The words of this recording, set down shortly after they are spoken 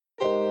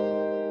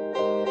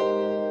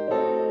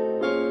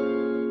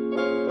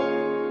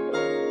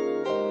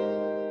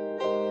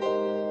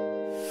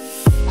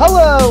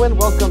Hello and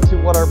welcome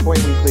to What Our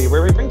Point Weekly,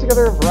 where we bring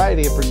together a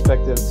variety of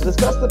perspectives to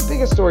discuss the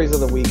biggest stories of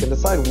the week and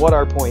decide what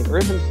our point, or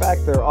if in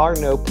fact there are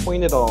no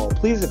point at all.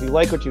 Please, if you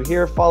like what you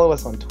hear, follow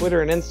us on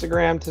Twitter and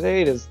Instagram.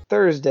 Today it is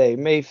Thursday,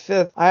 May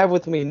 5th. I have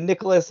with me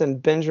Nicholas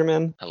and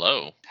Benjamin.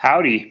 Hello.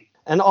 Howdy.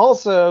 And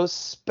also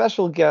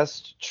special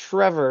guest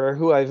Trevor,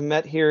 who I've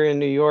met here in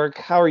New York.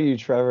 How are you,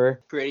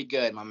 Trevor? Pretty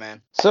good, my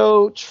man.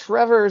 So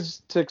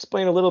Trevor's, to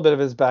explain a little bit of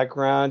his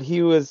background,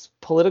 he was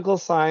political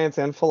science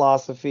and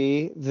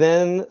philosophy,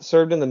 then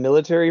served in the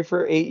military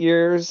for 8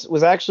 years,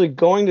 was actually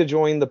going to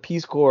join the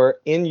Peace Corps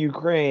in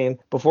Ukraine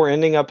before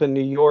ending up in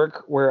New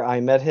York, where I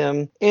met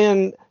him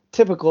in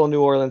typical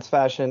New Orleans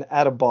fashion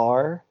at a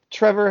bar.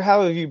 Trevor,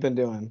 how have you been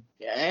doing?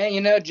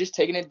 Yeah, just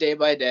taking it day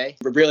by day.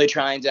 We're really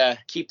trying to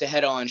keep the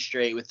head on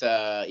straight with,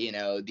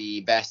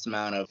 the vast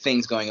amount of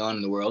things going on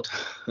in the world.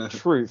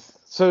 Truth.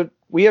 So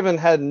we haven't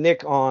had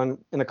Nick on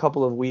in a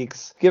couple of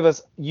weeks. Give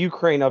us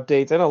Ukraine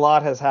updates, and a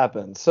lot has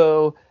happened.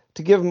 So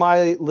to give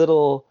my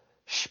little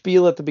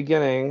spiel at the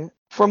beginning,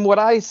 from what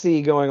I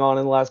see going on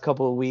in the last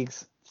couple of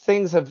weeks,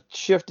 things have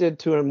shifted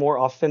to a more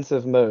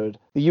offensive mode.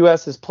 The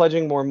U.S. is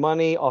pledging more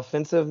money,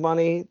 offensive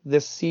money.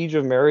 This siege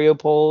of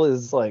Mariupol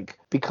is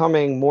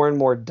becoming more and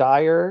more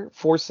dire,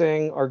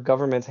 forcing our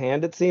government's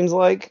hand, it seems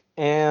like.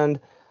 And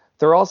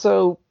they're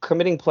also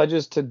committing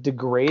pledges to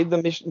degrade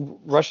the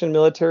Russian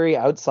military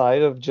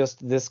outside of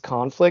just this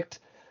conflict.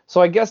 So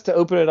I guess to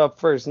open it up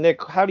first,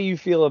 Nick, how do you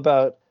feel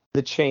about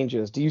the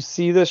changes? Do you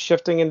see this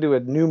shifting into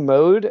a new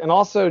mode? And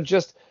also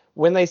just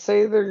when they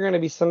say they're going to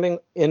be sending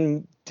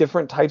in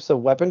different types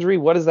of weaponry,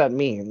 what does that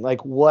mean?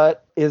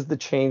 What is the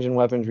change in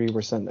weaponry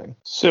we're sending?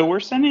 So we're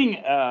sending,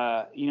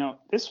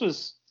 this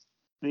was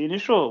the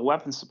initial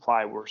weapon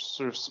supply were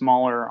sort of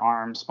smaller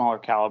arms, smaller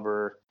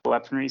caliber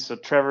weaponry. So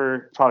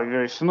Trevor, probably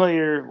very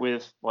familiar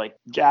with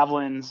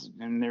javelins,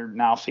 and they're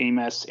now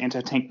famous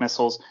anti-tank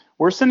missiles.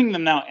 We're sending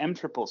them now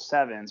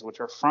M777s, which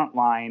are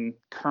frontline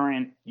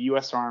current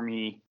U.S.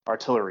 Army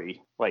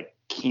artillery, like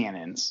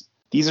cannons.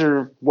 These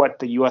are what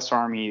the U.S.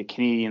 Army, the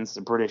Canadians,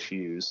 the British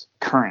use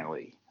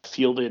currently.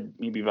 Fielded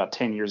maybe about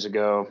 10 years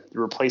ago. They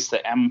replaced the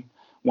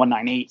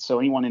M198. So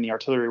anyone in the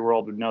artillery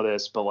world would know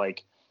this, but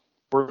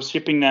we're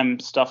shipping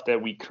them stuff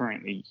that we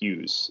currently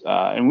use.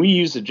 And we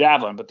use the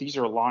Javelin, but these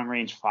are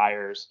long-range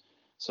fires,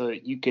 so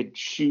that you could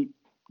shoot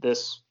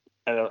this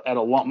at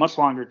a much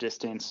longer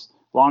distance,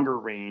 longer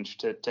range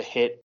to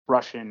hit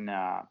Russian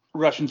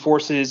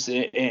forces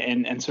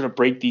and sort of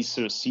break these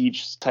sort of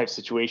siege type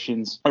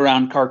situations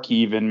around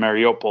Kharkiv and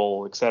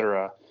Mariupol,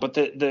 etc. But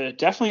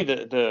definitely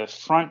the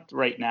front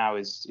right now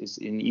is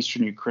in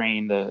eastern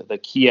Ukraine. The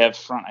Kiev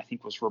front, I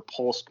think, was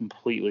repulsed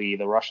completely.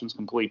 The Russians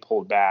completely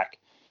pulled back.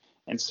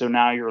 And so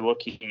now you're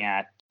looking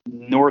at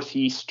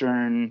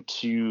northeastern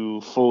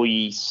to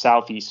fully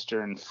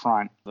southeastern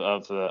front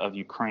of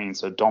Ukraine.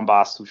 So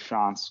Donbass,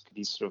 Luhansk,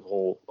 these sort of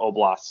whole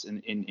oblasts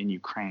in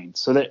Ukraine.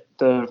 So that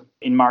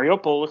in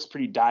Mariupol looks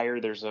pretty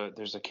dire. There's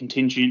a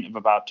contingent of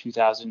about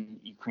 2,000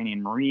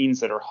 Ukrainian Marines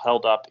that are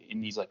held up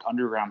in these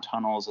underground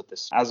tunnels at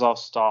this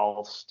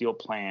Azovstal steel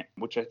plant,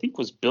 which I think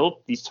was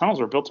built. These tunnels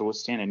were built to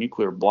withstand a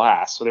nuclear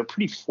blast. So they're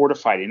pretty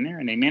fortified in there,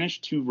 and they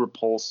managed to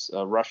repulse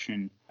a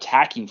Russian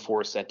attacking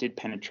force that did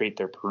penetrate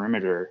their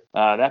perimeter.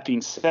 That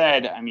being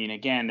said,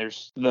 again,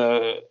 there's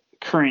the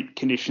current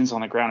conditions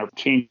on the ground are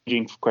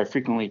changing quite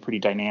frequently, pretty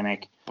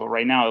dynamic. But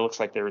right now, it looks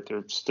like they're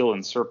still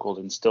encircled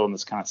and still in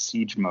this kind of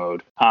siege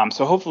mode.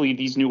 So hopefully,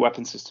 these new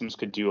weapon systems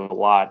could do a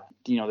lot.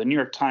 The New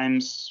York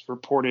Times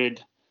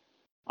reported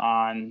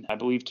on, I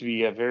believe, to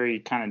be a very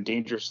kind of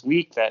dangerous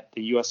leak that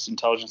the U.S.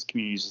 intelligence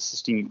community is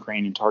assisting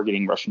Ukraine in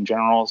targeting Russian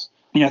generals.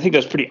 I think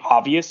that's pretty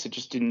obvious. It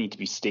just didn't need to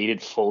be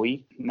stated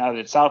fully. Now that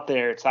it's out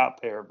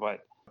there,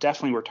 but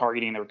definitely we're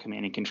targeting their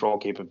command and control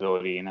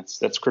capability, and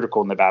that's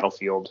critical in the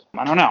battlefield.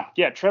 I don't know.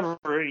 Yeah, Trevor,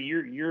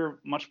 you're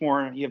much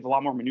more, you have a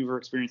lot more maneuver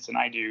experience than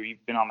I do.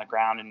 You've been on the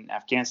ground in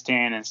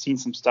Afghanistan and seen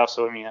some stuff.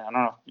 So, I don't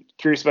know.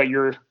 Curious about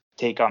your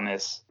take on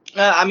this.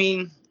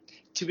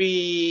 To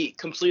be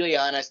completely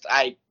honest,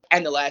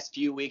 in the last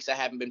few weeks, I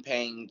haven't been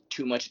paying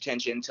too much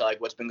attention to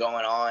what's been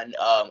going on.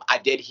 I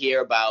did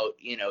hear about,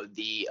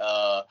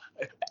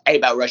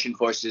 about Russian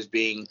forces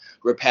being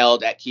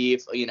repelled at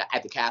Kiev,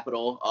 at the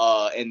capital,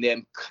 and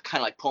then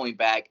kind of pulling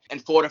back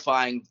and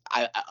fortifying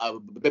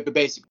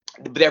basically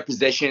their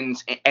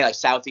positions in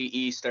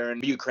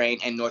southeastern Ukraine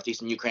and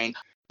northeastern Ukraine.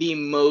 The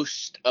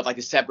most of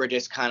the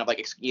separatist kind of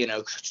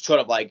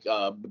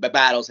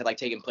battles have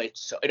taken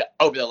place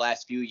over the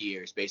last few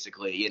years,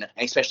 basically, and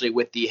especially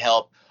with the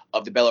help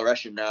of the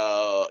Belarusian,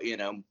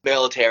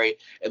 military.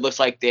 It looks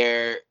like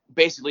they're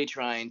basically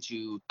trying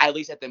to, at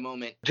least at the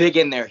moment, dig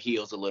in their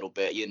heels a little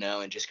bit,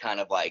 and just kind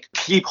of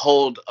keep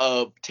hold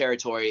of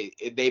territory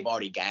they've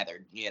already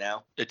gathered,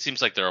 It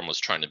seems like they're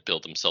almost trying to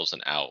build themselves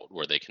an out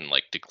where they can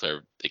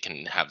declare, they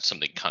can have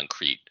something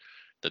concrete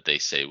that they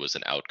say was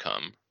an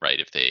outcome, right?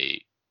 If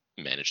they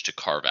managed to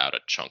carve out a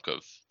chunk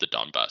of the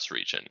Donbass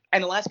region.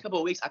 And the last couple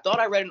of weeks, I thought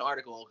I read an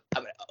article.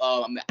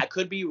 I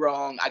could be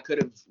wrong. I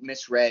could have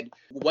misread.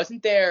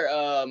 Wasn't there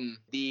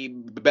the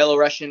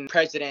Belarusian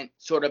president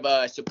sort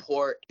of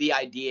support the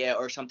idea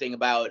or something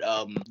about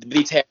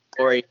the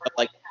territory of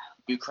like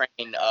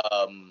Ukraine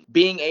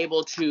being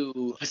able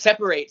to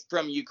separate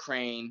from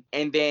Ukraine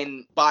and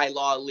then by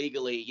law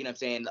legally, you know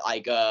what I'm saying,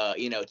 like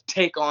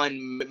take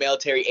on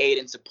military aid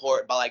and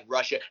support by like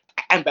Russia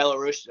and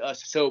Belarus.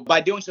 So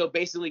by doing so,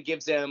 basically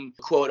gives them,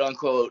 quote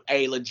unquote,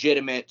 a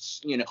legitimate,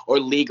 or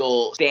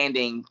legal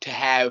standing to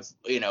have,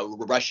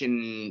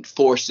 Russian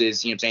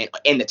forces, you know what I'm saying,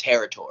 in the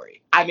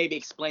territory. I may be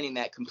explaining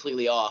that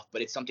completely off,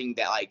 but it's something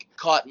that like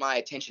caught my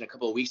attention a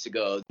couple of weeks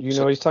ago. You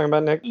know what he's talking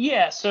about, Nick?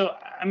 Yeah. So,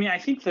 I mean, I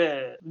think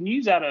the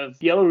news out of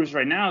Belarus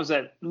right now is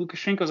that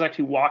Lukashenko's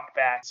actually walked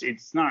back.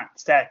 It's not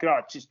static at all.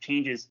 It just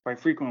changes quite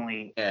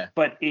frequently. Yeah.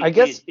 But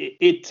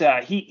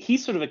he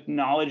sort of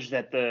acknowledged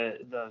that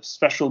the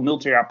special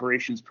military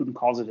operations, Putin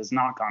calls it, has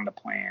not gone to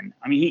plan.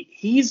 I mean,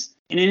 he's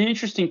in an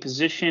interesting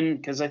position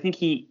because I think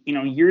he,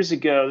 years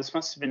ago, this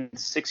must have been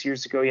 6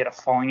 years ago, he had a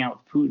falling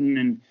out with Putin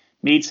and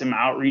made some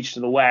outreach to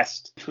the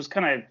West, which was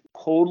kind of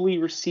coldly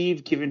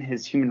received given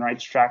his human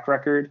rights track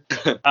record.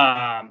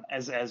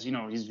 As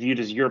he's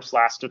viewed as Europe's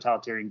last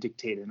totalitarian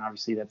dictator, and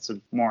obviously that's sort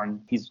of more,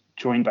 and he's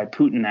joined by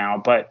Putin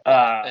now. But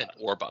and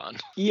Orban.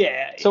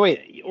 Yeah. So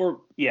wait.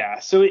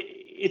 So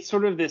it's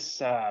sort of this,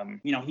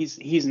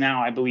 he's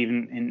now, I believe,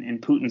 in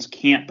Putin's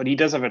camp, but he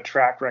does have a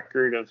track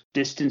record of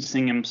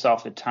distancing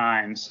himself at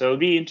times. So it'd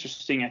be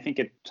interesting. I think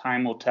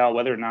time will tell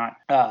whether or not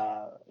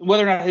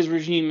his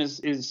regime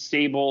is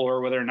stable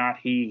or whether or not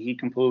he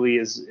completely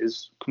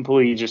is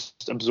completely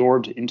just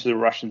absorbed into the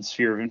Russian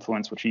sphere of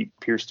influence, which he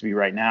appears to be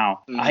right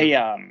now.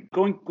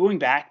 Mm-hmm. Going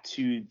back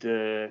to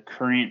the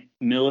current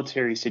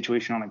military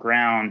situation on the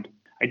ground,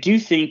 I do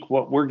think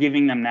what we're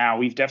giving them now,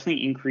 we've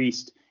definitely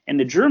increased. And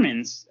the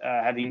Germans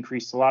have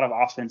increased a lot of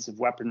offensive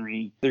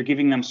weaponry. They're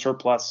giving them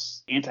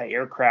surplus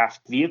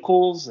anti-aircraft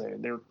vehicles.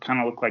 They kind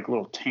of look like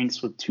little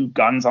tanks with two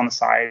guns on the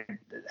side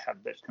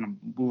that kind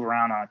of move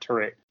around on a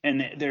turret.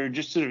 And they're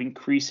just sort of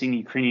increasing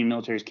Ukrainian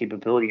military's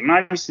capability. And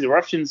obviously the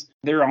Russians,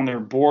 they're on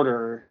their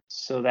border,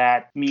 so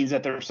that means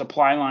that their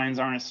supply lines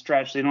aren't as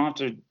stretched. They don't have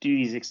to do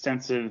these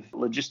extensive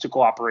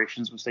logistical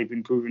operations, which they've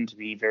been proven to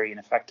be very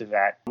ineffective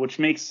at, which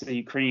makes the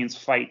Ukrainians'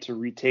 fight to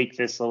retake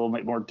this a little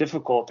bit more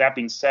difficult. That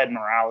being said,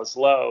 morale is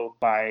low.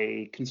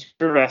 By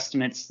conservative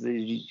estimates,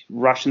 the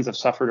Russians have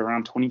suffered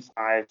around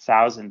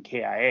 25,000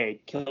 KIA,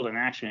 killed in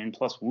action,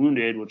 plus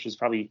wounded, which is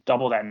probably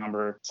double that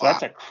number. So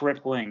that's a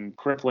crippling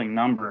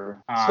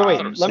number. So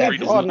wait, let me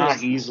broaden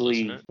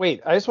this.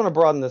 Wait, I just want to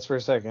broaden this for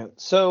a second.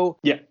 So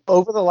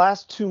over the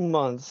last 2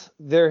 months,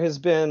 there has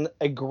been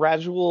a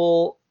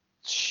gradual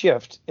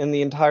shift in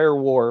the entire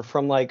war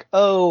from like,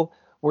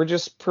 we're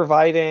just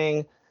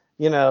providing,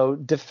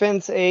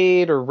 defense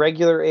aid or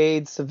regular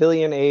aid,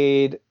 civilian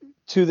aid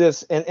to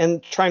this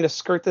and trying to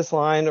skirt this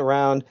line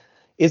around,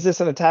 is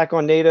this an attack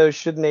on NATO?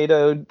 Should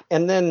NATO?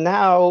 And then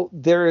now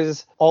there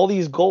is all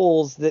these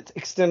goals that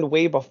extend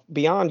way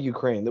beyond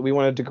Ukraine, that we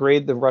want to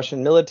degrade the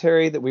Russian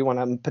military, that we want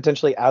to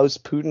potentially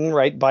oust Putin,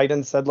 right?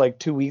 Biden said like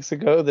 2 weeks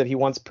ago that he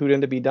wants Putin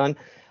to be done.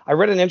 I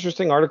read an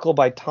interesting article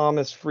by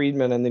Thomas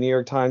Friedman in the New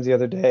York Times the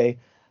other day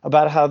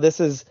about how this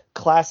is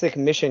classic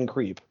mission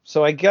creep.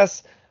 So I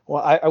guess,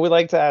 I would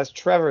like to ask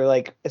Trevor,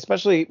 like,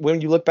 especially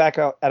when you look back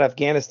at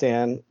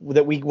Afghanistan,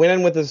 that we went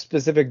in with a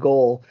specific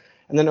goal,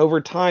 and then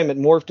over time it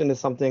morphed into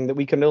something that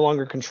we can no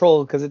longer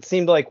control because it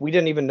seemed like we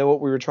didn't even know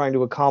what we were trying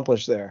to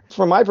accomplish there.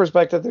 From my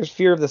perspective, there's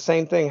fear of the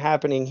same thing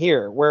happening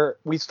here, where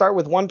we start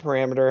with one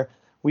parameter,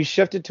 we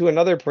shift it to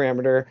another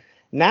parameter.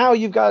 Now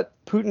you've got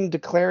Putin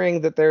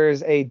declaring that there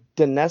is a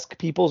Donetsk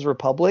People's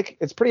Republic.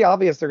 It's pretty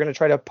obvious they're going to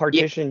try to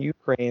partition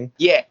Ukraine.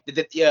 Yeah.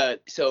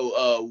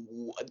 So,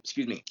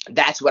 excuse me.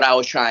 That's what I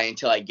was trying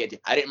to get to.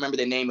 I didn't remember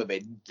the name of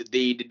it.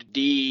 The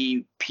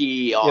DPR.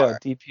 Yeah,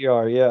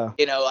 DPR.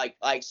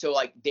 Yeah.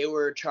 So they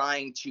were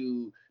trying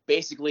to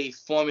basically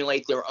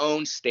formulate their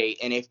own state,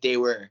 and if they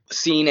were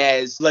seen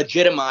as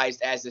legitimized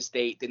as a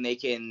state, then they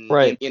can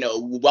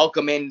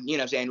welcome in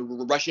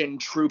Russian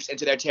troops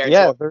into their territory.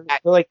 Yeah, they're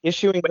like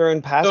issuing their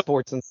own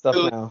passports and stuff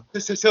now.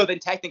 So then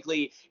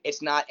technically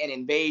it's not an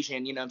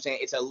invasion,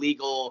 it's a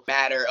legal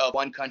matter of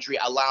one country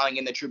allowing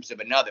in the troops of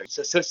another.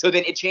 So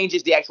then it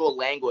changes the actual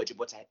language of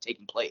what's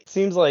taking place. It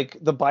seems like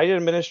the Biden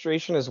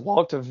administration has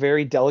walked a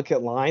very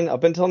delicate line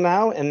up until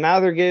now, and now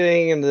they're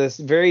getting into this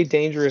very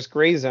dangerous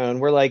gray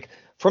zone where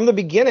from the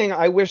beginning,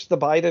 I wish the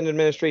Biden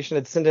administration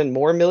had sent in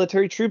more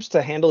military troops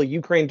to handle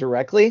Ukraine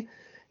directly.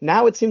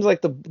 Now it seems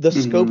like the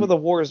scope of the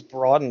war is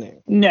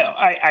broadening. No,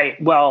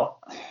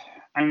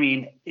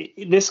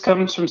 this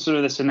comes from sort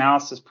of this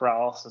analysis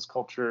paralysis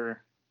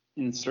culture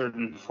in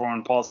certain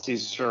foreign policy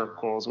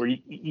circles where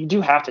you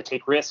do have to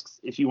take risks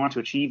if you want to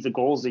achieve the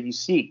goals that you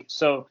seek.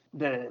 So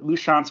the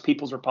Lushant's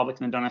People's Republic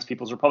and the Donetsk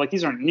People's Republic,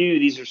 these aren't new.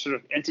 These are sort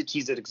of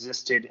entities that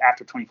existed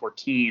after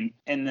 2014.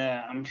 And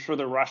I'm sure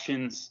the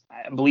Russians,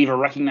 I believe,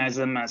 recognize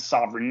them as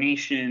sovereign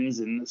nations.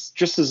 And this,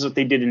 just as what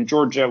they did in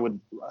Georgia with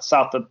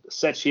South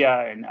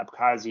Ossetia and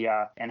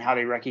Abkhazia, and how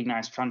they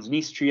recognize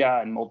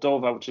Transnistria and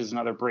Moldova, which is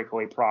another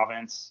breakaway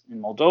province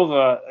in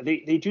Moldova,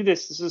 they do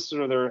this. This is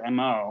sort of their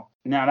MO.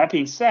 Now, that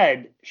being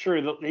said,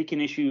 sure, they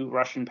can issue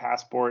Russian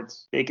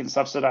passports. They can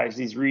subsidize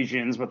these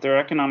regions, but their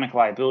economic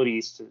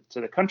liabilities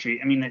to the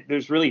country, I mean,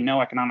 there's really no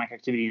economic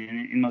activity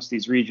in most of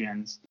these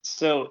regions.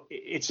 So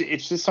it's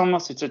just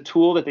almost, it's a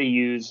tool that they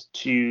use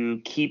to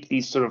keep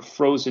these sort of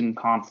frozen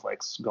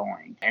conflicts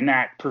going. And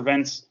that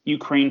prevents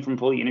Ukraine from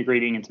fully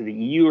integrating into the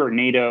EU or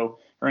NATO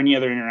or any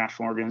other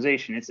international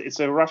organization. It's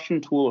a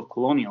Russian tool of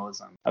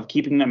colonialism, of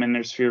keeping them in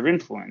their sphere of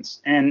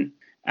influence. And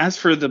as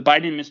for the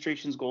Biden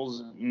administration's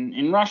goals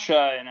in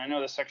Russia, and I know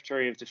the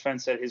Secretary of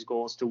Defense said his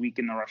goal is to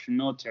weaken the Russian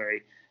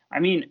military, I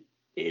mean,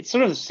 it's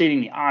sort of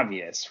stating the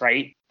obvious,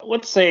 right?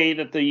 Let's say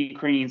that the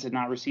Ukrainians had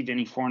not received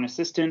any foreign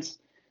assistance.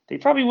 They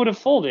probably would have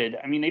folded.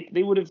 I mean,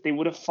 they would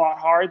have fought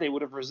hard. They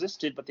would have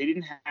resisted, but they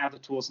didn't have the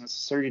tools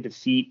necessary to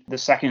defeat the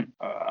second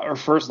or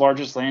first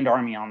largest land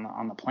army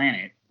on the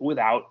planet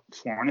without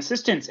foreign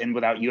assistance and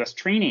without U.S.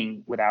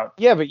 training.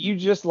 Yeah, but you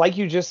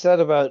just said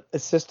about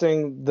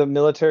assisting the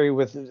military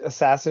with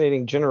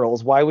assassinating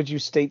generals. Why would you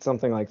state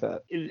something like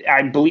that? I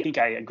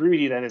agree with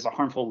you that is a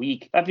harmful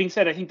leak. That being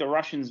said, I think the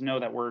Russians know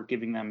that we're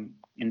giving them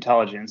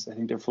intelligence. I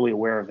think they're fully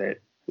aware of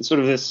it. It's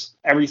sort of this,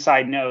 every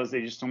side knows,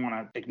 they just don't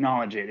want to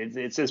acknowledge it.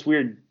 It's this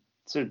weird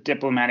sort of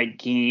diplomatic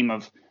game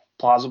of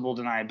plausible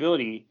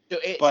deniability. So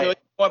it's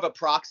more of a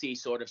proxy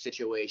sort of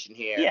situation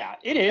here. Yeah,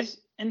 it is.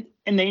 And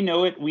they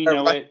know it. We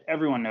know it.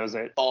 Everyone knows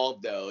it.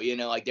 Involved though,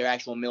 like their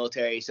actual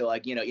military. So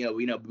like,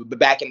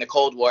 back in the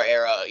Cold War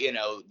era,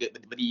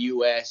 the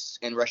U.S.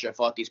 and Russia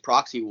fought these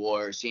proxy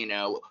wars,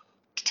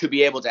 to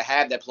be able to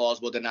have that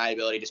plausible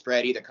deniability to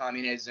spread either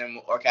communism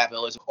or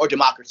capitalism or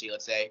democracy,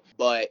 let's say.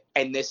 But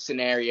in this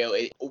scenario,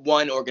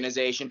 one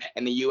organization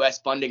and the U.S.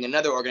 funding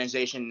another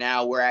organization,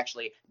 now we're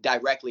actually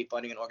directly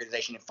funding an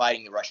organization and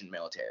fighting the Russian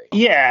military.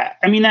 Yeah,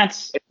 I mean,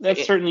 that's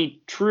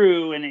certainly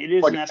true, and it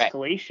is an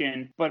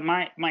escalation. But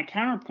my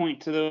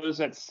counterpoint to those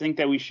that think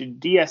that we should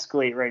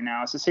de-escalate right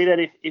now is to say that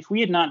if we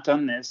had not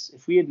done this,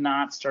 if we had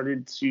not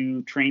started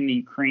to train the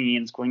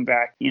Ukrainians going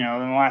back, in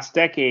the last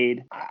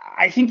decade,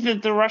 I think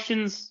that the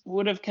Russians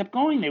would have kept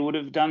going. They would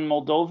have done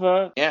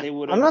Moldova. Yeah. They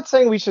would have. I'm not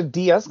saying we should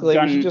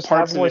de-escalate. We should just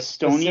have more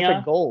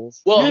specific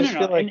goals. Well,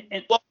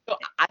 no.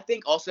 I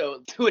think also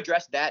to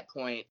address that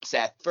point,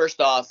 Seth, first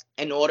off,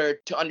 in order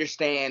to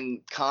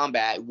understand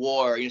combat,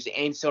 war,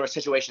 any sort of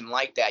situation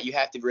like that, you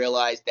have to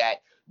realize that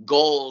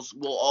goals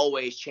will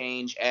always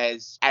change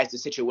as the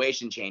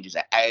situation changes,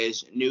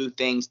 as new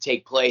things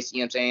take place. You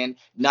know what I'm saying?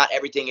 Not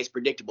everything is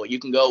predictable. You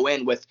can go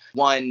in with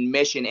one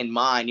mission in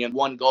mind,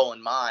 one goal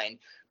in mind.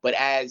 But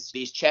as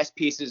these chess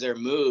pieces are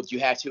moved, you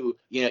have to,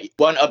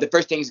 one of the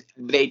first things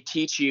they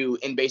teach you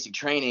in basic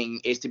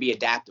training is to be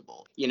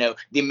adaptable.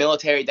 The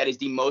military that is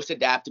the most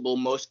adaptable,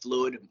 most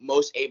fluid,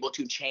 most able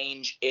to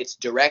change its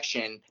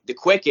direction the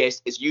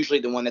quickest is usually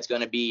the one that's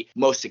going to be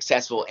most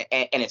successful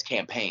in its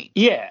campaign.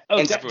 Yeah. Oh,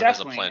 and definitely. has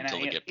a plan until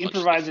they get punched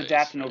improvise, in the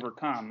adapt, face, and right?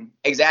 overcome.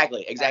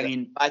 Exactly. I mean,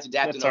 improvise,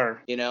 adapt,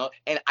 that's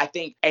and I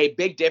think a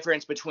big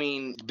difference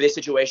between this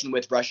situation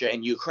with Russia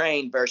and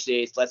Ukraine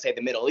versus, let's say,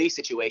 the Middle East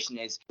situation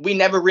is we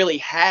never really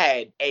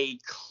had a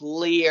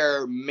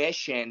clear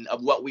mission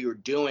of what we were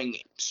doing.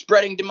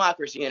 Spreading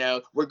democracy,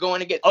 we're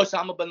going to get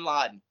Osama bin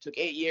Laden. Took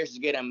 8 years to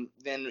get him,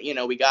 then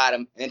we got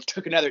him, and it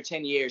took another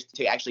 10 years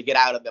to actually get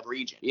out of the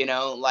region.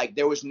 Like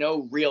there was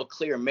no real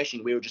clear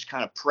mission. We were just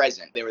kind of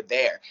present. They were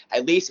there.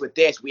 At least with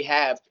this, we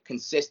have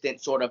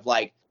consistent sort of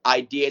like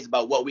ideas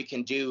about what we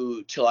can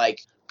do to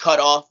like cut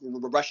off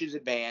Russia's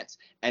advance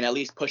and at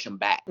least push them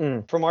back.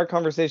 From our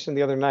conversation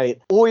the other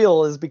night,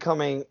 oil is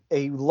becoming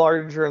a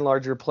larger and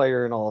larger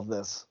player in all of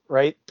this,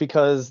 right?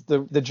 Because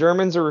the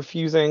Germans are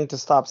refusing to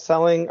stop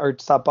selling or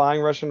stop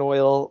buying Russian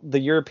oil. The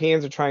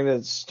Europeans are trying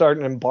to start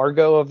an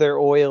embargo of their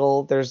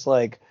oil. There's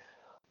like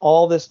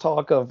all this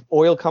talk of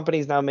oil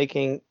companies now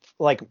making,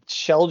 like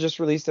Shell just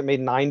released, it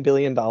made $9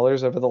 billion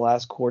over the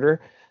last quarter.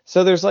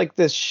 So there's like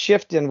this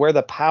shift in where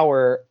the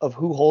power of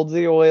who holds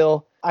the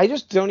oil. I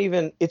just don't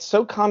even, it's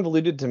so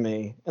convoluted to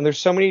me. And there's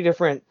so many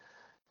different,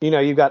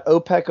 you've got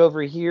OPEC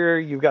over here,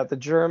 you've got the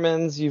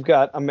Germans, you've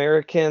got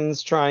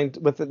Americans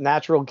with the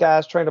natural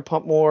gas trying to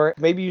pump more.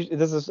 Maybe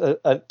this is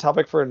a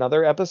topic for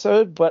another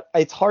episode, but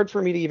it's hard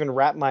for me to even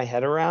wrap my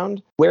head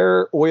around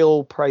where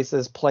oil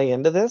prices play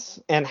into this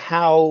and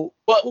how.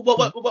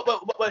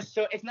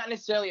 So it's not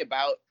necessarily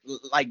about,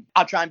 like,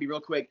 I'll try and be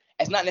real quick.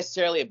 It's not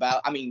necessarily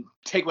about,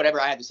 take whatever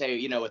I have to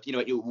say,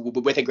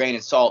 with a grain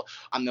of salt.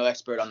 I'm no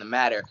expert on the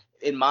matter.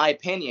 In my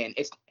opinion,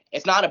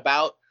 it's not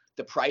about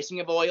the pricing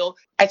of oil.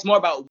 It's more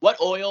about what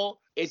oil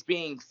is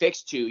being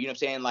fixed to,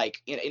 like,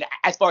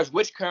 as far as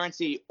which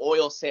currency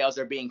oil sales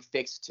are being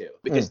fixed to,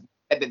 because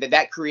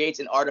that creates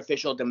an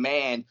artificial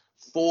demand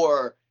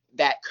for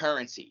that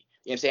currency.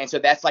 You know what I'm saying? So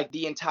that's like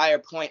the entire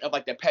point of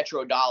like the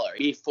petrodollar.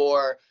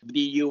 Before the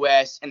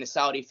US and the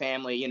Saudi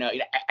family, you know,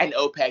 and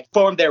OPEC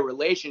formed their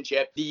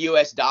relationship, the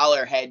US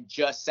dollar had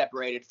just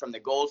separated from the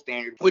gold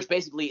standard, which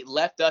basically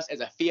left us as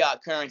a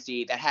fiat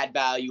currency that had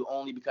value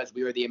only because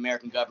we were the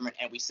American government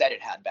and we said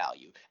it had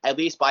value. At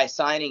least by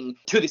assigning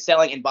to the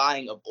selling and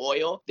buying of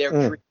oil, there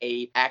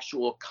create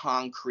actual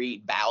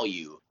concrete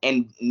value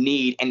and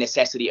need and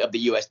necessity of the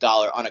US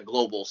dollar on a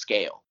global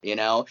scale, you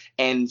know?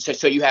 And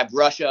so you have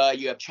Russia,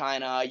 you have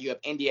China, you have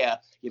India, you know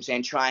what I'm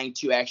saying, trying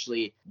to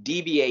actually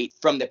deviate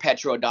from the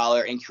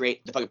petrodollar and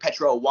create the fucking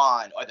petro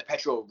yuan or the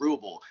petro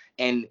ruble.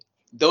 And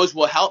those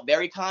will help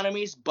their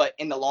economies, but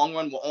in the long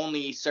run will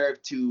only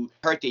serve to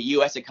hurt the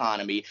U.S.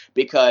 economy,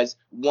 because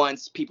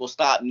once people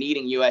stop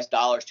needing U.S.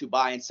 dollars to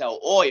buy and sell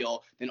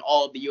oil, then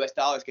all of the U.S.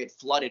 dollars get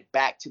flooded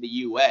back to the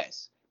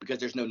U.S. because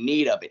there's no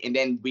need of it. And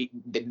then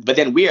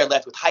we are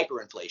left with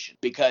hyperinflation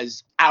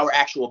because our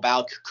actual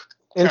value.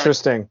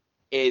 Interesting.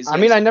 I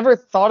mean, I never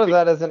thought of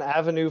that as an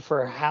avenue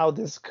for how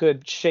this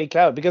could shake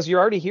out, because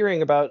you're already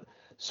hearing about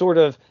sort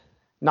of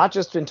not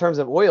just in terms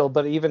of oil,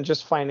 but even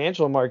just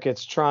financial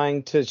markets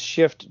trying to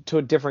shift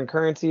to different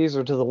currencies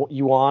or to the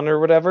yuan or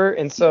whatever.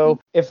 And so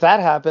if that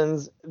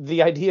happens,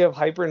 the idea of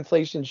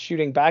hyperinflation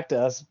shooting back to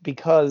us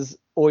because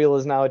oil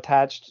is now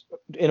attached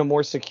in a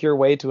more secure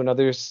way to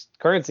another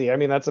currency, I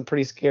mean, that's a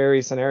pretty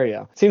scary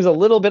scenario. Seems a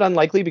little bit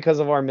unlikely because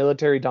of our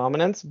military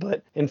dominance,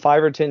 but in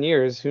 5 or 10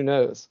 years, who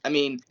knows? I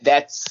mean,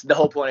 that's the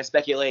whole point of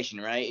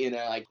speculation, right? You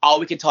know, like all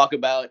we can talk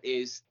about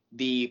is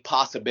the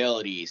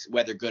possibilities,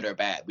 whether good or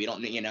bad. We don't,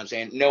 you know what I'm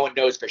saying? No one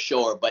knows for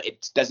sure, but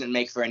it doesn't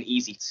make for an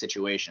easy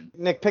situation.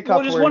 Nick, pick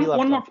up just where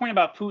one more point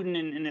about Putin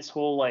and this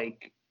whole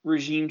like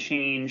regime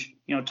change.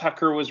 You know,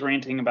 Tucker was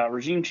ranting about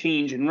regime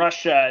change in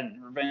Russia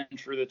and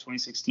revenge for the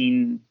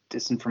 2016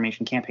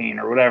 disinformation campaign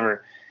or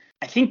whatever.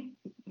 I think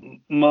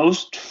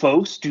most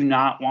folks do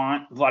not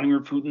want Vladimir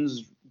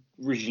Putin's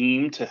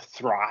regime to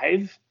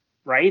thrive,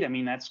 right? I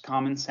mean, that's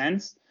common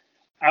sense.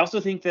 I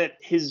also think that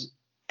his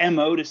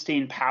MO to stay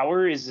in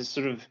power is this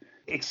sort of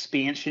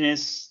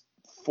expansionist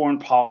foreign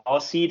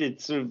policy to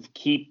sort of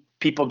keep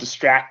people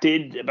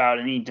distracted about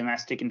any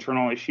domestic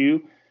internal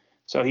issue.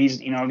 So he's,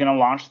 you know, going to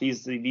launch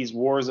these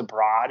wars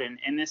abroad,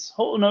 and this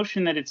whole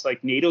notion that it's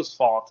like NATO's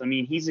fault. I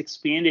mean, he's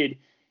expanded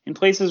in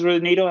places where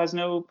NATO has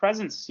no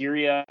presence: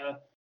 Syria,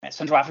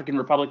 Central African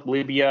Republic,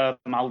 Libya,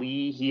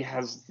 Mali. He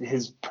has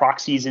his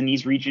proxies in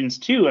these regions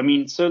too. I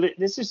mean, so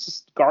this is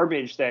just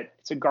garbage. That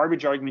it's a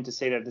garbage argument to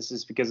say that this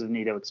is because of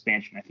NATO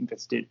expansion. I think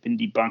that's been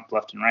debunked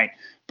left and right.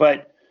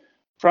 But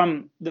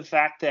from the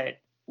fact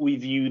that we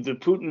view the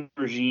Putin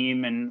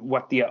regime and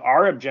what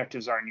our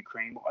objectives are in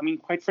Ukraine, I mean,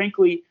 quite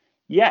frankly,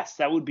 yes,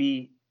 that would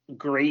be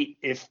great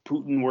if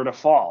Putin were to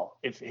fall,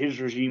 if his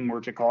regime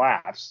were to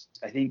collapse.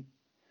 I think,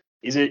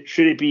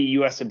 should it be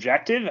U.S.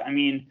 objective? I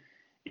mean,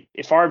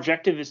 if our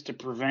objective is to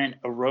prevent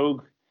a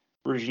rogue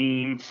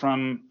regime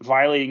from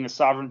violating the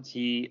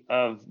sovereignty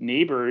of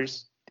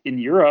neighbors in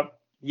Europe,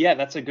 yeah,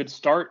 that's a good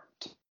start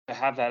to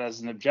have that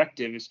as an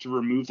objective, is to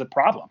remove the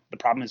problem. The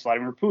problem is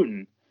Vladimir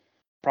Putin.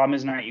 The problem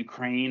is not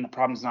Ukraine. The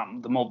problem is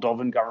not the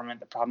Moldovan government.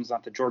 The problem is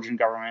not the Georgian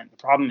government. The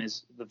problem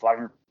is the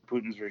Vladimir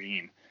Putin's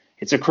regime.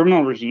 It's a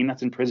criminal regime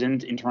that's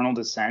imprisoned internal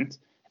dissent.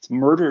 It's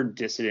murdered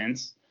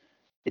dissidents.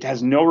 It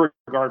has no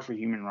regard for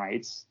human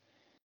rights.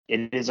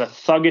 It is a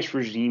thuggish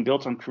regime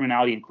built on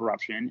criminality and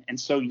corruption. And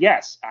so,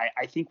 yes,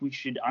 I think we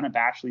should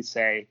unabashedly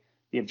say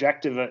the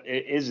objective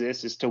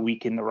is to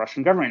weaken the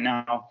Russian government.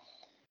 Now,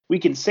 we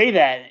can say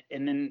that,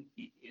 and then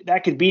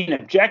that could be an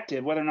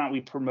objective, whether or not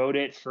we promote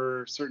it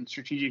for certain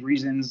strategic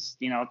reasons,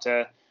 you know,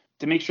 to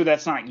make sure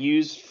that's not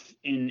used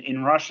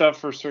in Russia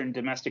for certain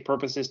domestic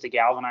purposes to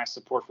galvanize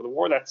support for the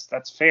war.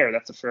 That's fair.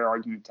 That's a fair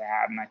argument to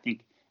have, and I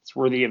think it's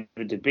worthy of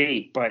a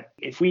debate. But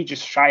if we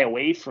just shy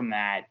away from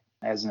that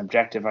as an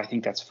objective, I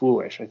think that's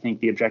foolish. I think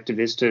the objective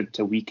is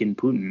to weaken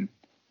Putin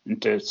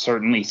and to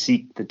certainly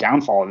seek the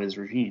downfall of his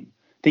regime.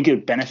 I think it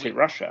would benefit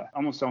Russia.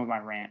 Almost done with my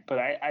rant, but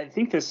I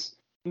think this.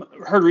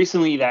 Heard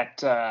recently that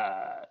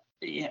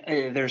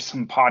there's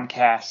some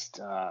podcast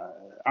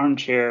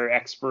armchair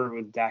expert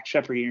with Dak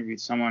Shepard. He interviewed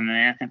someone,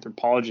 an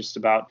anthropologist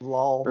about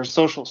or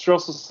social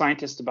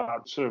scientist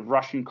about sort of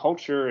Russian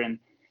culture. And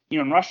you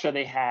know, in Russia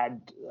they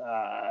had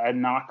a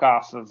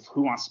knockoff of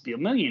Who Wants to Be a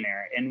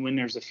Millionaire, and when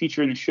there's a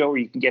feature in the show where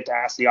you can get to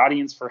ask the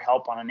audience for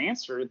help on an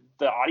answer,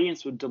 the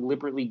audience would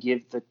deliberately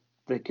give the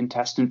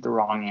contestant the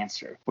wrong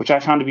answer, which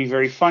I found to be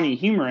very funny,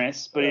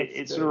 humorous, but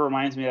it sort of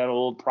reminds me of that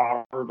old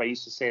proverb I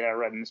used to say that I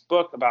read in this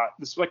book about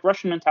this like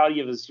Russian mentality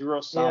of a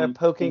zero-sum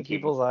poking thinking.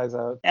 People's eyes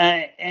out.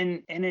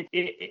 And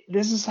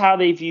this is how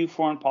they view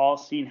foreign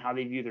policy and how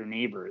they view their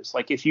neighbors.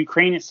 Like if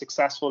Ukraine is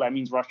successful, that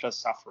means Russia is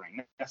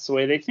suffering. That's the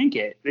way they think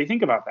it. They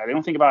think about that. They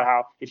don't think about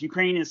how if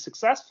Ukraine is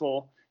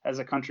successful as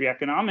a country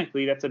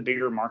economically, that's a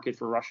bigger market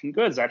for Russian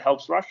goods. That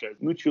helps Russia.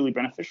 It's mutually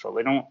beneficial.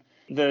 They don't.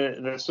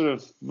 The sort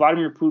of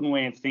Vladimir Putin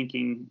way of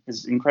thinking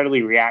is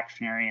incredibly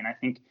reactionary, and I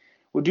think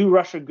would do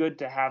Russia good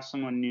to have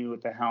someone new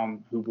at the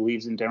helm who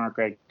believes in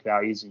democratic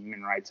values and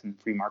human rights and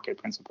free market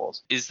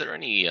principles. Is there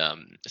any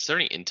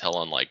intel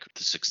on like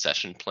the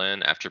succession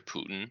plan after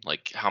Putin?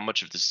 Like how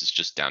much of this is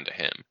just down to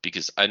him?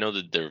 Because I know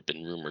that there have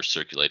been rumors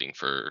circulating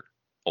for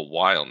a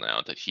while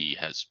now that he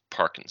has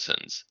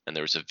Parkinson's, and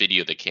there was a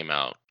video that came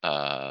out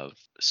of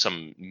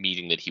some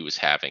meeting that he was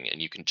having,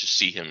 and you can just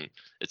see him.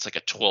 It's like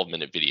a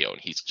 12-minute video, and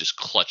he's just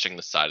clutching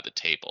the side of the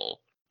table,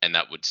 and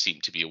that would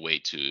seem to be a way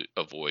to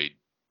avoid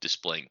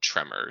displaying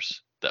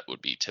tremors that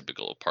would be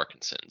typical of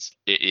Parkinson's.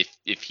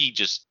 If he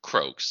just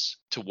croaks,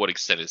 to what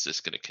extent is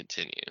this going to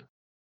continue?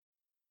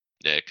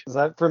 Nick? Is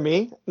that for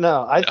me?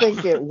 No, I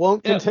think it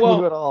won't Yeah, continue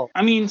well, at all.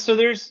 I mean, so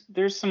there's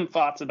some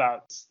thoughts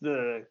about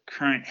the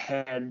current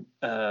head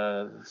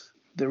of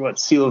what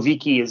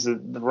Siloviki is the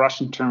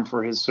Russian term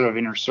for his sort of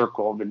inner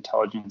circle of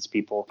intelligence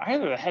people.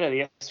 Either the head of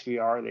the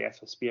SVR or the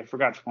FSB, I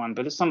forgot which one,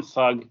 but it's some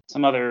thug,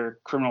 some other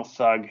criminal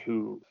thug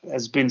who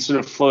has been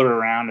sort of floated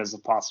around as a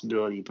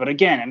possibility. But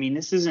again, I mean,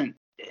 this isn't.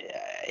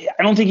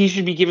 I don't think he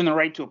should be given the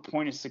right to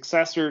appoint a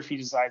successor if he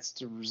decides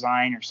to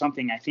resign or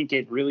something. I think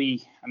it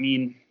really. I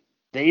mean.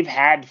 They've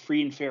had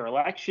free and fair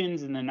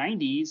elections in the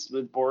 90s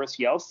with Boris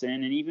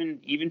Yeltsin, and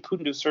even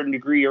Putin to a certain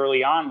degree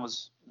early on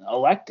was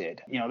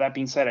elected. You know, that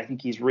being said, I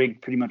think he's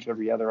rigged pretty much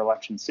every other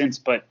election since.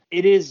 But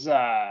it is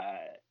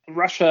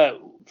Russia,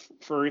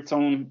 for its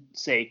own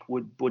sake,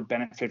 would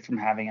benefit from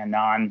having a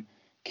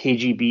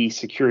non-KGB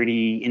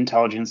security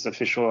intelligence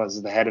official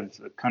as the head of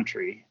the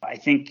country. I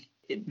think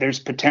there's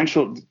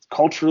potential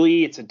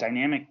culturally. It's a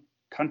dynamic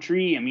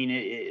country. I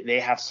mean, they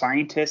have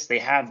scientists, they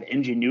have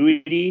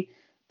ingenuity.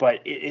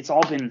 But it's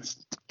all been,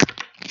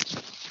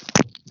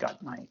 God,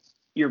 my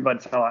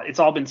earbud fell out. It's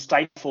all been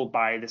stifled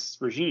by this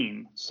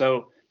regime.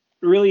 So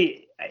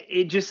really,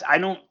 I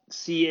don't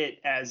see it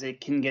as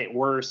it can get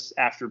worse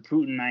after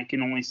Putin. I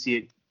can only see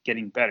it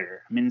getting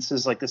better. I mean, this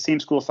is like the same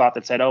school of thought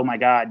that said, oh my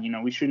God, you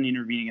know, we shouldn't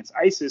intervene against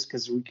ISIS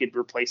because we could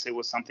replace it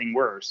with something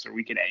worse, or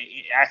we could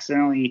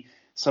accidentally,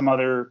 some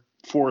other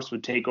force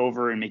would take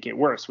over and make it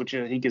worse, which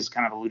I think is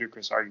kind of a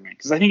ludicrous argument,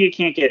 because I think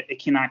it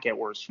cannot get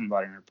worse from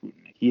Vladimir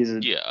Putin. He is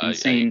an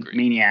insane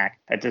maniac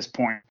at this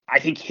point. I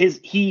think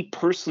he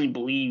personally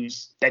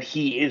believes that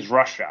he is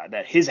Russia,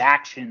 that his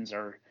actions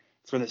are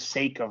for the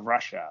sake of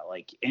Russia,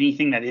 like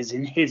anything that is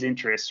in his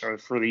interests or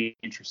for the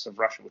interests of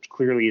Russia, which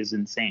clearly is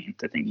insane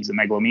to think he's a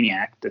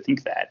megalomaniac to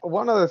think that.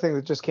 One other thing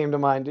that just came to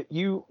mind,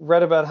 you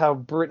read about how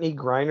Brittany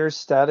Griner's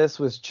status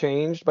was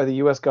changed by the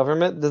U.S.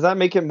 government. Does that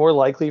make it more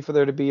likely for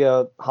there to be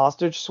a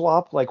hostage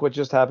swap like what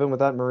just happened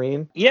with that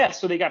Marine? Yeah,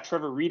 so they got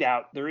Trevor Reed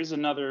out. There is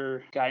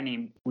another guy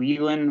named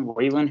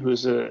Whelan,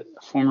 who's a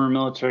former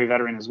military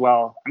veteran as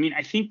well. I mean,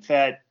 I think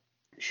that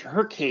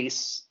her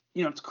case,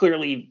 you know, it's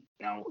clearly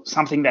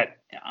something that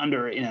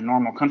in a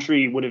normal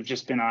country would have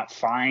just been a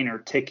fine or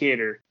ticket,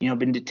 or, you know,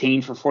 been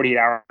detained for 48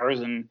 hours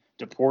and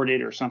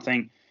deported or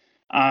something.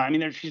 I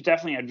mean, she's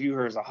definitely, I'd view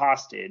her as a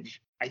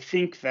hostage. I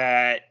think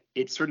that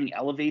it certainly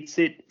elevates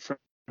it from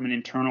an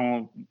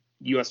internal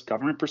U.S.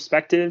 government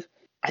perspective.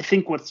 I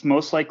think what's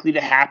most likely to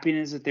happen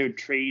is that they would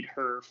trade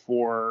her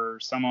for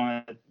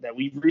someone that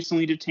we've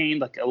recently detained,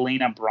 like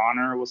Elena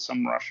Bronner, was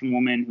some Russian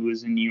woman who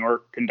was in New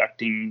York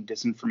conducting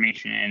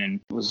disinformation and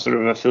was sort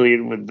of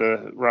affiliated with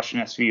the Russian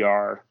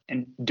SVR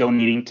and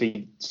donating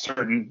to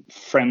certain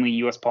friendly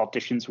U.S.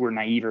 politicians who were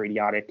naive or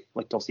idiotic,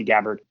 like Tulsi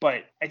Gabbard.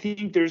 But I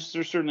think there's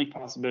certainly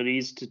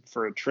possibilities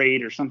for a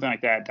trade or something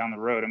like that down the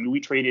road. I mean, we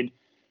traded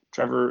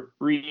Trevor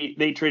Reed.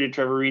 They traded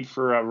Trevor Reed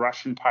for a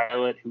Russian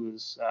pilot who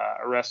was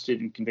arrested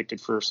and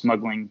convicted for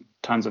smuggling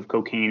tons of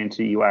cocaine into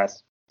the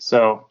U.S.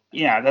 So,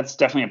 yeah, that's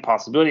definitely a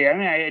possibility. I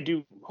mean, I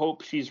do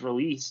hope she's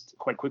released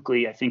quite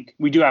quickly. I think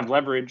we do have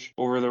leverage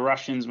over the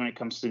Russians when it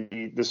comes to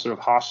this sort of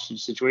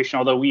hostage situation.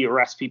 Although we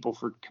arrest people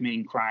for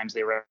committing crimes,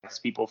 they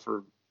arrest people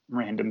for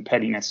random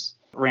pettiness,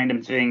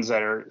 random things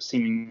that are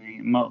seemingly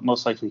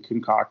most likely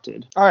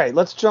concocted. All right,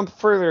 let's jump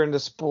further into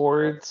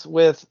sports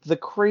with the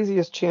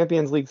craziest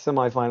Champions League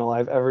semifinal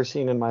I've ever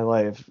seen in my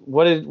life.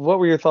 What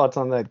were your thoughts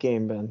on that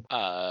game, Ben?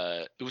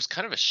 It was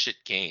kind of a shit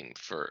game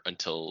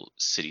until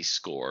City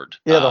scored.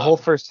 Yeah, the whole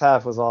first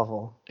half was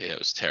awful. Yeah, it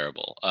was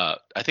terrible.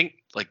 I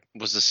think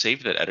was the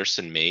save that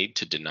Ederson made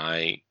to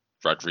deny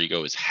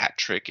Rodrigo his hat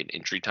trick in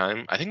injury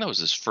time. I think that was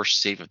his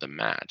first save of the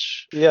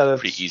match. Yeah,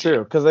 that's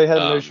true, because they had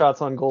no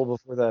shots on goal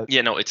before that.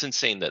 Yeah, no, it's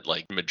insane that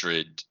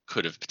Madrid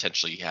could have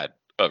potentially had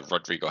a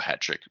Rodrigo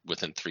hat trick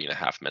within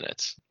 3.5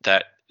 minutes.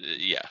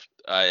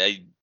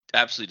 I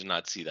absolutely did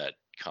not see that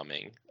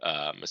coming,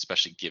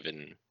 especially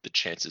given the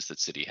chances that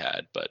City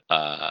had. But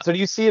so do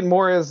you see it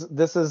more as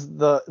this is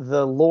the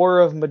lore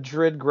of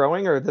Madrid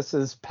growing, or this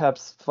is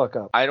Pep's fuck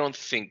up? I don't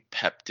think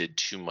Pep did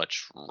too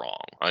much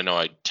wrong. I know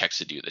I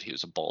texted you that he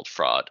was a bald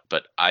fraud,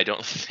 but I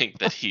don't think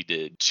that he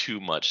did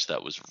too much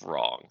that was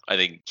wrong. I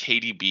think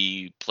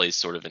KDB plays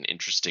sort of an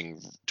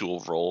interesting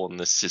dual role in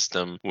this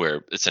system,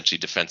 where essentially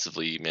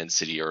defensively Man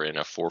City are in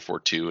a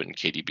 4-4-2 and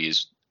KDB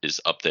is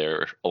is up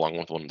there along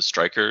with one of the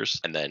strikers,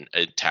 and then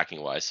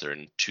attacking wise they're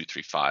in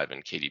 2-3-5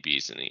 and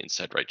KDB's in the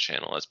inside right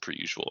channel as per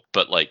usual.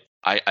 But like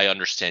I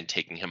understand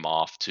taking him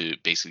off to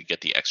basically get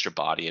the extra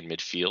body in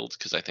midfield,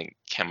 because I think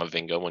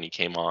Camavinga, when he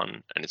came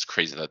on, and it's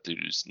crazy that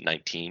dude is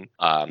 19.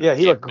 Yeah,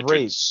 he looked Madrid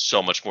great.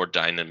 so much more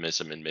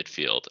dynamism in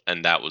midfield,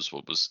 and that was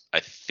what was, I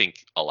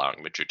think,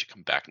 allowing Madrid to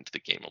come back into the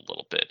game a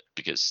little bit,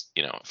 because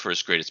for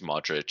as great as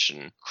Modric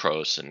and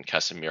Kroos and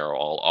Casemiro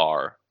all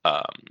are,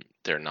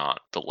 they're not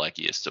the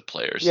leggiest of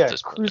players at Yeah,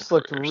 this point in their Cruz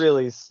looked careers.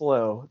 really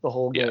slow the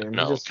whole Yeah, game. He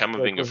no, just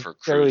Camavinga was for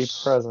barely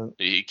Cruz, present.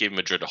 he gave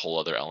Madrid a whole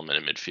other element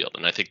in midfield,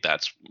 and I think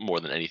that's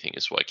more than anything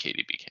is why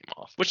KDB came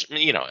off. Which,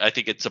 I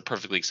think it's a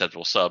perfectly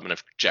acceptable sub, and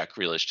if Jack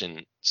Grealish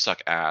didn't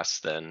suck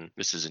ass, then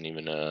this isn't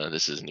even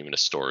a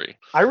story.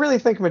 I really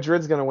think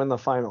Madrid's going to win the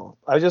final.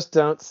 I just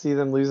don't see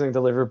them losing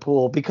to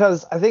Liverpool,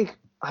 because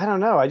I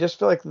don't know. I just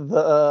feel like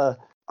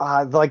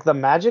the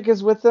magic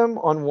is with them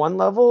on one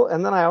level,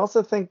 and then I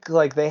also think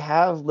like they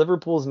have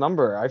Liverpool's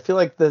number. I feel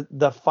like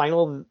the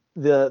final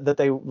that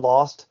they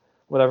lost,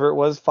 whatever it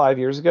was 5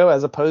 years ago,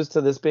 as opposed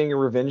to this being a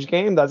revenge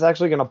game, that's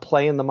actually going to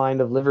play in the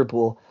mind of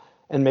Liverpool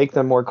and make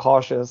them more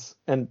cautious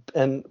and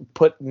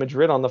put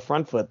Madrid on the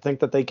front foot, think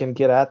that they can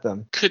get at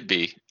them. Could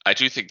be. I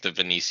do think the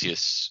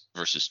Vinicius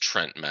versus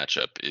Trent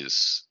matchup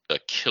is a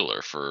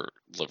killer for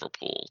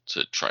Liverpool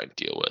to try and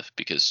deal with,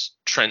 because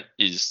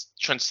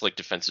Trent's like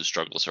defensive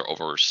struggles are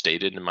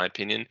overstated in my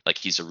opinion. Like,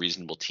 he's a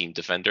reasonable team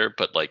defender,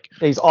 but like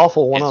He's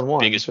awful his one-on-one.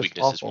 biggest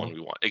weakness is awful.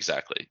 1v1.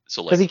 Exactly.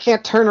 So Because like, he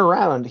can't turn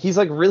around. He's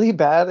like really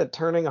bad at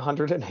turning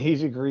 180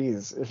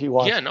 degrees if you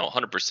watch. yeah, no,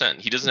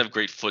 100%. He doesn't have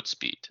great foot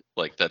speed.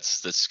 Like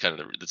that's that's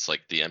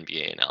like the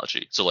NBA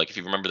analogy. So like, if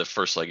you remember the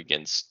first leg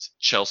against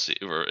Chelsea,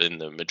 or in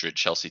the Madrid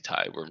Chelsea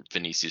tie, where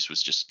Vinicius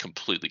was just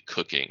completely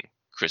cooking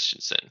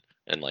Christensen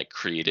and like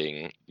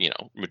creating,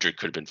 Madrid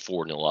could have been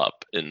 4-0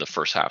 up in the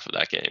first half of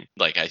that game.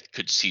 Like, I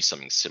could see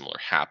something similar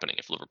happening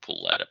if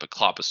Liverpool led it, but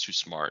Klopp is too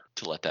smart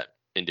to let that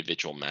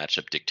individual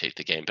matchup dictate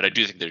the game. But I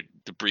do think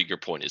the bigger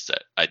point is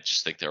that I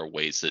just think there are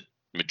ways that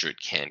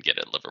Madrid can get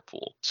at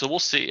Liverpool. So we'll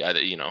see. I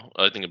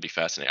think it'd be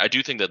fascinating. I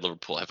do think that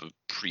Liverpool have a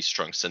pretty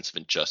strong sense of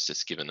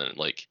injustice, given that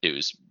like it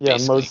was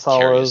basically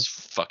Karius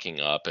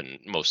fucking up and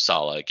Mo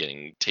Salah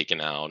getting taken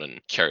out,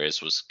 and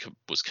Karius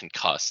was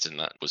concussed,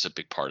 and that was a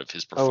big part of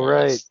his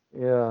performance. Oh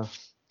right, yeah.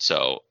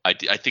 So I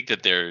think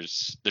that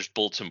there's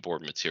bulletin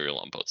board material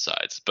on both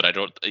sides, but I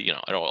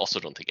also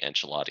don't think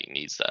Ancelotti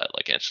needs that.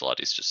 Like,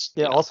 Ancelotti's just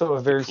also a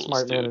very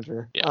smart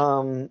manager.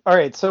 All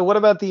right, so what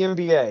about the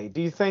NBA?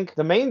 Do you think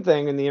the main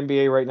thing in the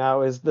NBA right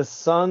now is the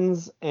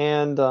Suns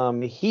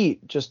and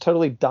Heat just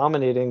totally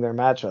dominating their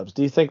matchups?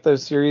 Do you think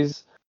those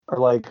series are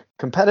like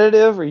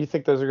competitive, or you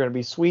think those are going to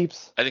be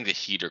sweeps? I think the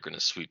Heat are going to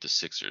sweep the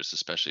Sixers,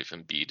 especially if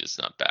Embiid is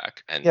not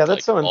back. And yeah,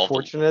 that's so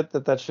unfortunate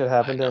that should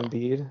happen to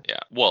Embiid. Yeah,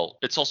 well,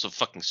 it's also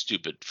fucking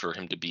stupid for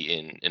him to be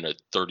in a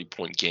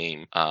 30-point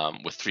game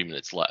with 3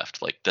 minutes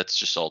left. Like, that's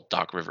just all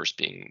Doc Rivers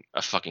being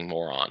a fucking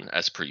moron,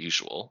 as per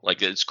usual.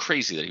 Like, it's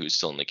crazy that he was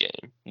still in the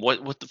game.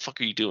 What the fuck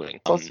are you doing?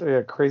 It's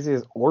also crazy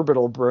as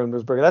orbital bone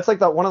was broken. That's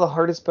like one of the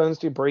hardest bones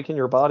to break in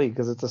your body,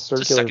 because it's a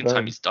circular. It's the second bone.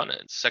 time he's done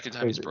it. Second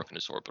time he's broken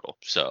his orbital.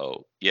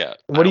 So yeah.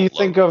 What do you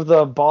think of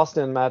the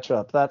Boston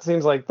matchup? That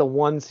seems like the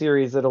one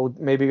series that'll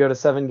maybe go to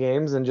 7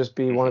 games and just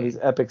be one of these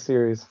epic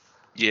series.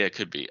 Yeah, it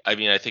could be. I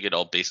mean, I think it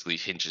all basically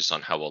hinges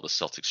on how well the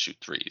Celtics shoot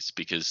threes,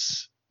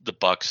 because the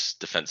Bucks'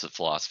 defensive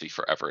philosophy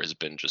forever has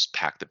been just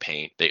pack the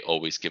paint. They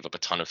always give up a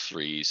ton of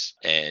threes,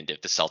 and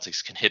if the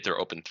Celtics can hit their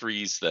open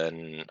threes,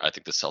 then I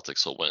think the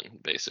Celtics will win,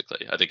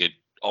 basically. I think it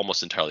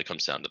almost entirely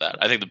comes down to that.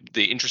 I think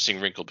the interesting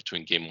wrinkle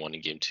between game 1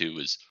 and game 2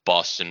 is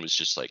Boston was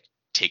just like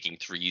taking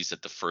threes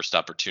at the first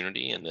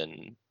opportunity, and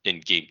then in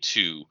game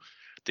 2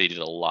 they did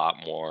a lot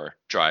more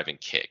drive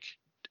and kick,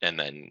 and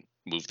then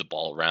move the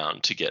ball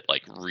around to get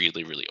like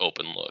really, really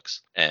open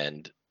looks.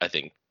 And I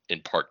think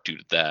in part due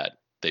to that,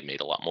 they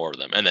made a lot more of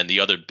them. And then the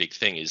other big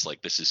thing is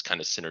like, this is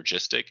kind of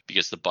synergistic,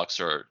 because the Bucks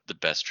are the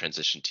best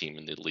transition team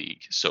in the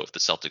league. So if the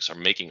Celtics are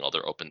making all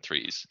their open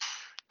threes,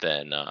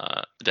 then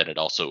it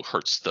also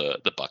hurts the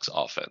Bucks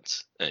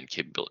offense and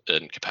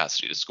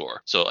capacity to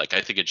score. So like, I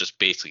think it just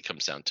basically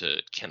comes down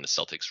to, can the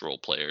Celtics role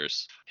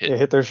players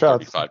hit their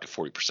shots 35 to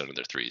 40% of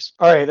their threes.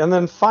 All right, and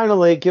then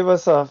finally, give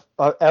us a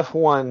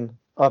F1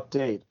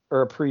 update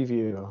or a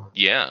preview.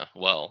 Yeah,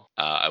 well,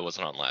 I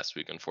wasn't on last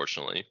week,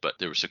 unfortunately, but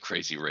there was a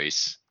crazy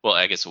race. Well,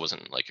 I guess it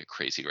wasn't like a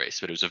crazy race,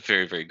 but it was a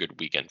very, very good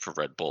weekend for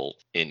Red Bull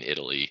in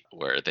Italy,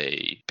 where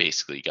they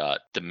basically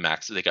got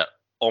they got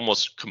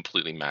almost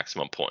completely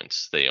maximum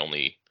points. They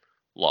only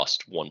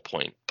lost 1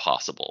 point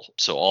possible.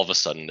 So all of a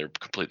sudden they're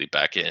completely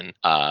back in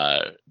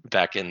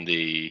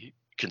the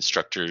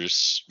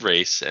constructors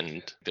race,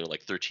 and they're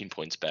like 13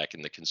 points back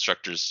in the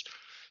constructors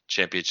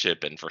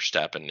championship, and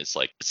Verstappen is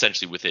like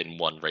essentially within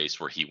one race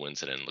where he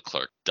wins it and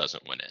Leclerc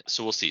doesn't win it.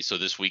 So we'll see. So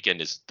this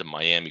weekend is the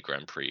Miami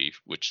Grand Prix,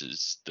 which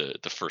is the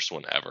first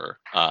one ever.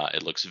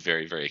 It looks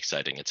very, very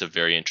exciting. It's a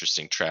very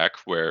interesting track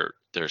where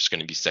there's going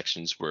to be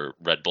sections where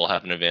Red Bull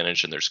have an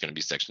advantage and there's going to be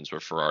sections where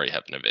Ferrari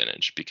have an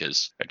advantage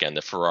because, again,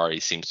 the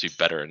Ferrari seems to be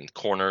better in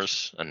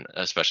corners and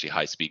especially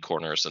high-speed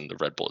corners, and the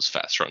Red Bull is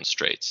faster on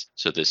straights.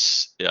 So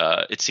this,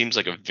 it seems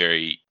like a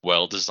very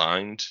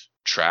well-designed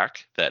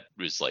track that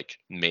was like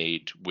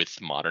made with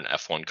modern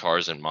F1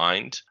 cars in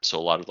mind. So a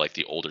lot of like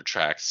the older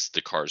tracks,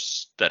 the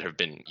cars that have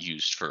been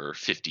used for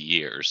 50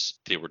 years,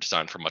 they were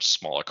designed for much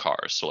smaller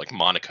cars. So like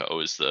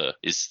Monaco is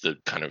the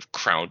kind of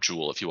crown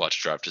jewel, if you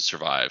watch Drive to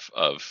Survive,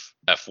 of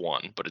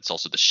F1, but it's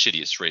also the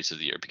shittiest race of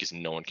the year because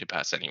no one can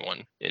pass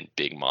anyone in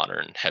big,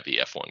 modern, heavy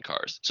F1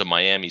 cars. So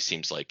Miami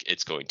seems like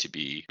it's going to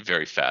be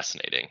very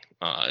fascinating,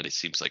 and it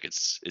seems like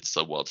it's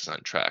a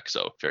well-designed track.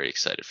 So very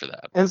excited for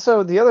that. And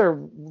so the other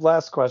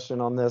last question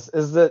on this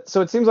is that,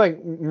 so it seems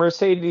like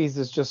Mercedes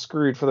is just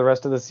screwed for the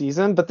rest of the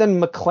season, but then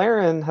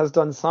McLaren has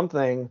done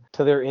something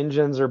to their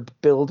engines or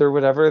build or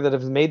whatever that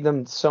has made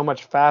them so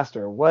much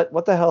faster.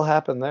 What the hell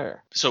happened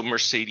there? So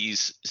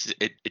Mercedes,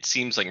 it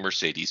seems like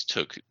Mercedes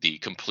took the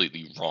completely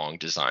wrong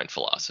design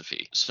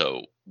philosophy.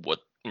 So what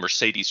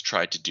Mercedes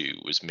tried to do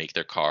was make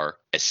their car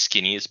as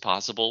skinny as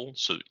possible.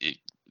 So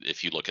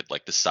if you look at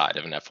like the side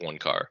of an F1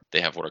 car,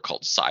 they have what are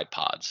called side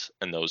pods,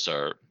 and those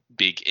are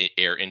big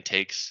air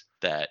intakes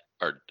that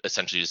are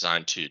essentially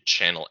designed to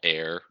channel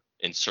air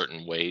in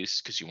certain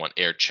ways because you want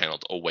air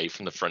channeled away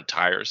from the front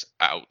tires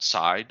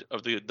outside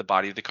of the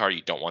body of the car.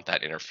 You don't want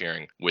that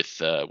interfering with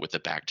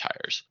the back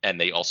tires, and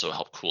they also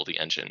help cool the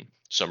engine.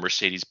 So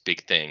Mercedes'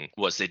 big thing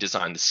was they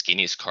designed the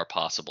skinniest car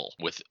possible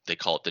with, they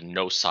call it the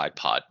no side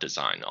pod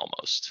design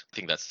almost. I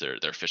think that's their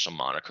official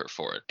moniker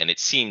for it. And it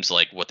seems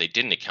like what they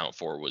didn't account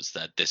for was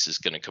that this is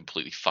going to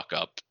completely fuck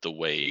up the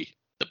way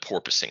the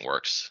porpoising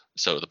works.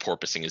 So the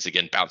porpoising is,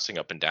 again, bouncing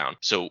up and down.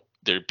 So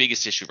their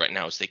biggest issue right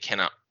now is they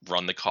cannot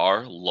run the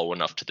car low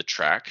enough to the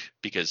track,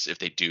 because if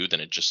they do,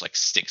 then it just like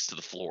sticks to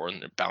the floor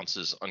and it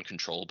bounces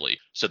uncontrollably.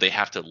 So they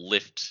have to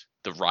lift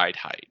the ride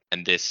height,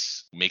 and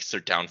this makes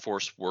their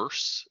downforce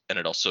worse, and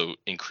it also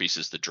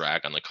increases the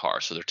drag on the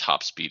car, so their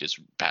top speed is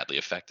badly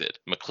affected.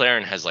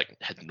 McLaren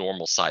had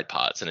normal side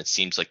pods, and it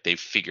seems like they've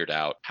figured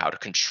out how to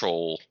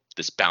control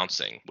this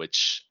bouncing,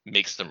 which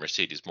makes the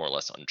Mercedes more or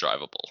less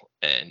undrivable.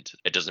 And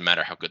it doesn't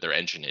matter how good their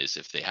engine is,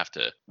 if they have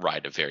to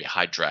ride a very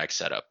high drag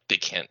setup, they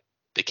can't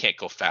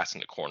go fast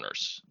in the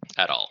corners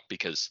at all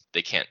because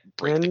they can't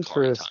break the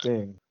car in time.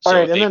 Interesting. So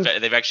All right,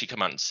 they've actually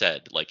come out and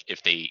said, like,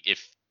 if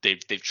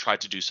they've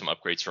tried to do some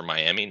upgrades for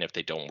Miami, and if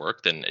they don't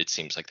work, then it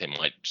seems like they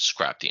might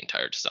scrap the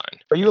entire design.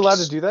 Are you allowed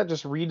to do that?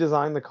 Just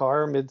redesign the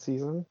car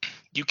mid-season?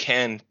 You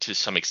can, to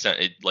some extent.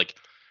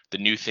 The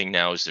new thing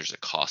now is there's a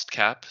cost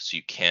cap, so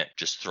you can't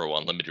just throw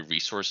unlimited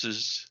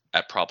resources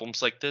at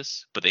problems like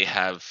this, but they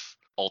have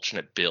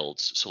alternate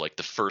builds. So like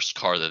the first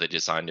car that they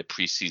designed at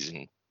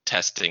preseason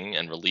testing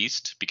and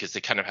released, because they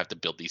kind of have to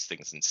build these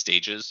things in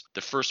stages, the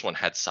first one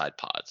had side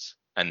pods.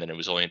 And then it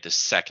was only at the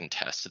second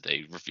test that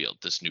they revealed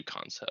this new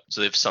concept.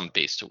 So they have some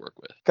base to work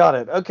with. Got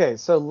it. Okay,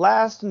 so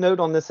last note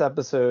on this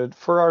episode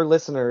for our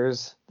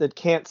listeners that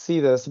can't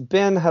see this,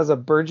 Ben has a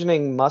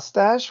burgeoning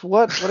mustache.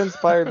 What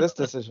inspired this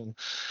decision?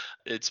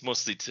 It's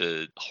mostly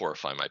to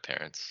horrify my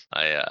parents.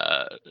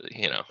 I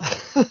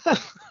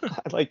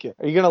like it.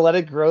 Are you gonna let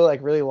it grow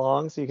like really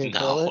long so you can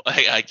curl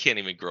it? I can't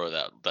even grow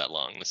that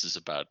long. This is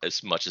about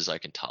as much as I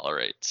can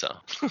tolerate. So.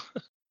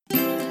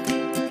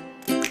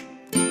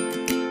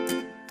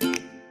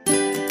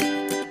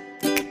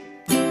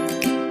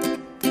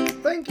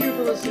 Thank you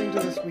for listening to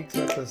this week's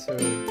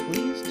episode.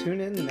 Please tune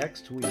in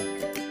next week.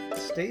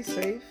 Stay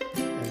safe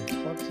and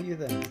talk to you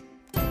then.